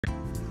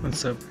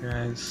What's up,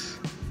 guys?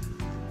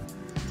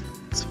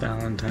 It's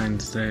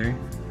Valentine's Day.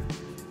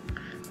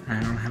 I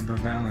don't have a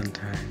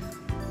Valentine.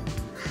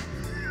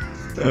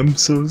 I'm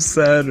so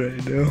sad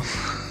right now.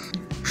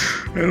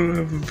 I don't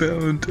have a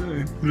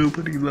Valentine.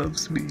 Nobody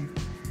loves me.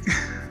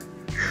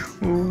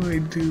 What will I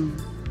do?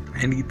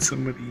 I need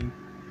somebody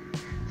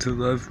to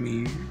love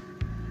me.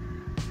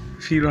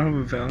 If you don't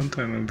have a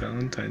Valentine on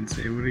Valentine's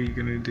Day, what are you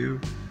gonna do?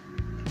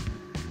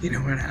 You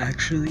know what,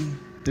 actually,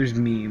 there's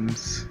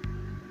memes.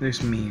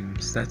 There's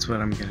memes. That's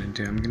what I'm gonna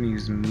do. I'm gonna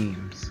use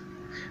memes.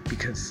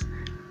 Because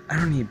I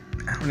don't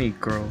need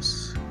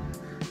girls.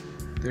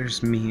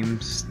 There's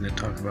memes that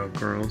talk about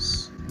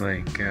girls.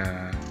 Like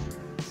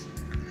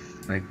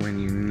when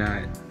you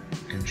nut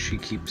and she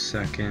keeps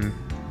sucking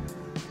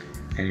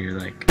and you're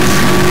like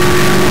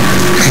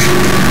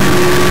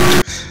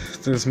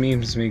those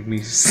memes make me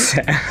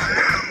sad.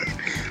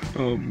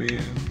 Oh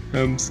man,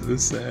 I'm so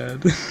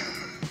sad.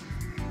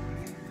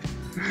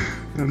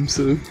 I'm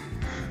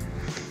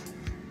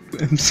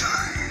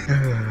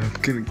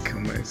gonna kill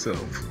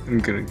myself. I'm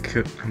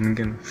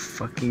gonna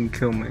fucking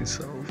kill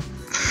myself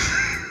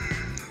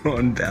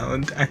on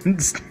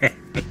Valentine's Day.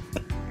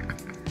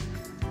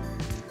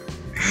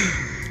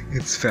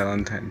 It's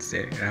Valentine's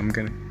Day and I'm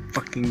gonna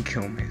fucking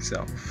kill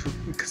myself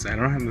because I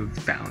don't have a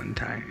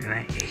Valentine and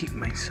I hate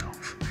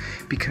myself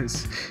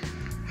because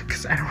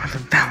I don't have a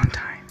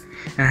Valentine.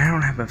 And I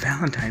don't have a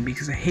Valentine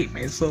because I hate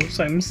myself,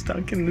 so I'm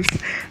stuck in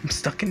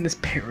this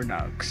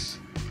paradox.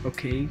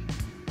 Okay?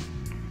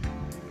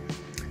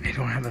 I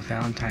don't have a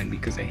Valentine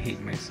because I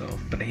hate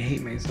myself, but I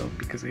hate myself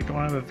because I don't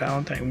have a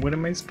Valentine. What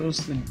am I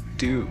supposed to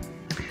do?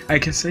 I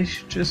guess I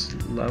should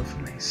just love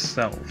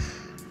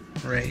myself,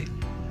 right?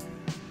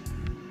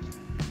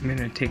 I'm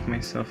gonna take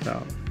myself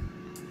out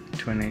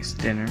to a nice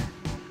dinner,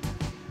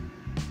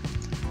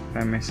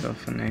 buy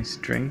myself a nice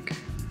drink,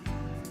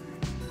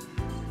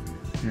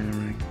 and then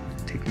I'm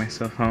gonna take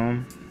myself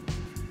home.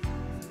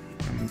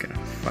 I'm gonna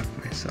fuck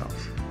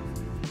myself.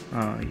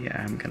 Oh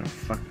yeah, I'm gonna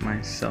fuck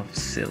myself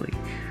silly.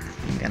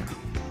 I'm gonna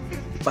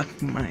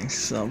fuck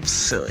myself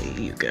silly,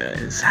 you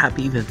guys.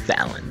 Happy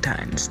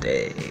Valentine's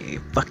Day.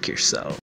 Fuck yourself.